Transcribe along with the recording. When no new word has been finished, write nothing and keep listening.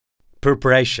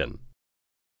Preparation.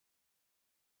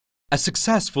 A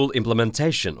successful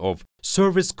implementation of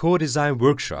service co-design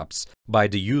workshops by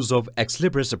the use of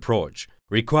Xlibris Approach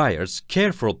requires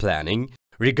careful planning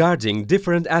regarding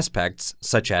different aspects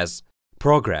such as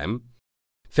program,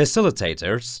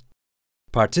 facilitators,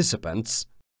 participants,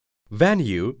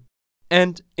 venue,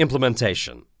 and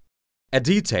implementation. A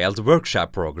detailed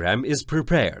workshop program is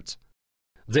prepared.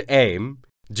 The aim,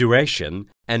 duration,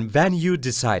 and venue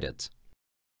decided.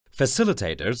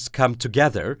 Facilitators come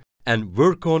together and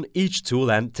work on each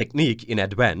tool and technique in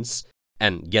advance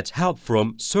and get help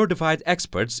from certified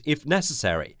experts if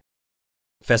necessary.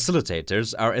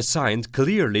 Facilitators are assigned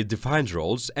clearly defined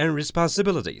roles and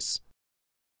responsibilities.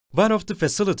 One of the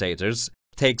facilitators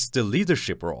takes the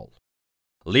leadership role.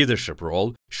 Leadership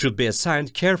role should be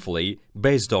assigned carefully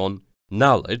based on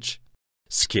knowledge,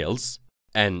 skills,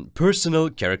 and personal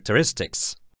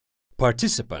characteristics.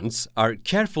 Participants are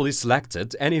carefully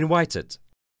selected and invited.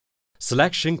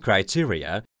 Selection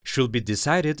criteria should be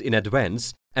decided in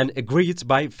advance and agreed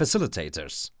by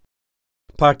facilitators.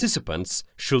 Participants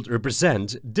should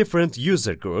represent different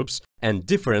user groups and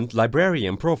different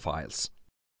librarian profiles.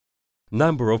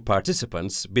 Number of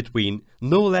participants between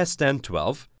no less than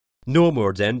 12, no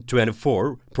more than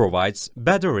 24 provides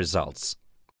better results.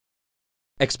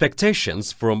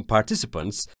 Expectations from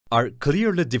participants are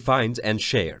clearly defined and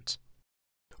shared.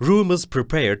 Room is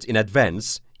prepared in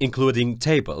advance, including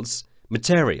tables,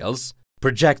 materials,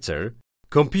 projector,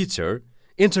 computer,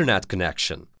 internet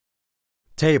connection.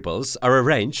 Tables are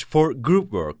arranged for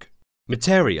group work.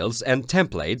 Materials and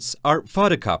templates are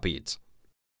photocopied.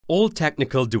 All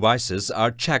technical devices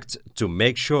are checked to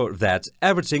make sure that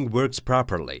everything works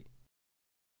properly.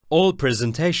 All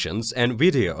presentations and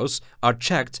videos are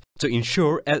checked to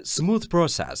ensure a smooth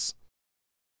process.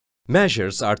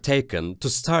 Measures are taken to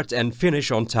start and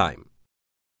finish on time.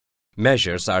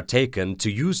 Measures are taken to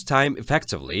use time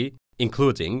effectively,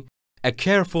 including a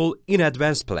careful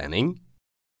in-advance planning,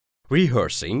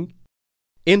 rehearsing,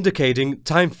 indicating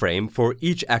time frame for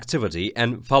each activity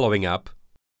and following up,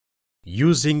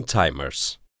 using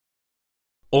timers.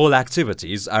 All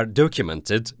activities are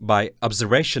documented by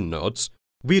observation notes,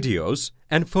 videos,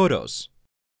 and photos.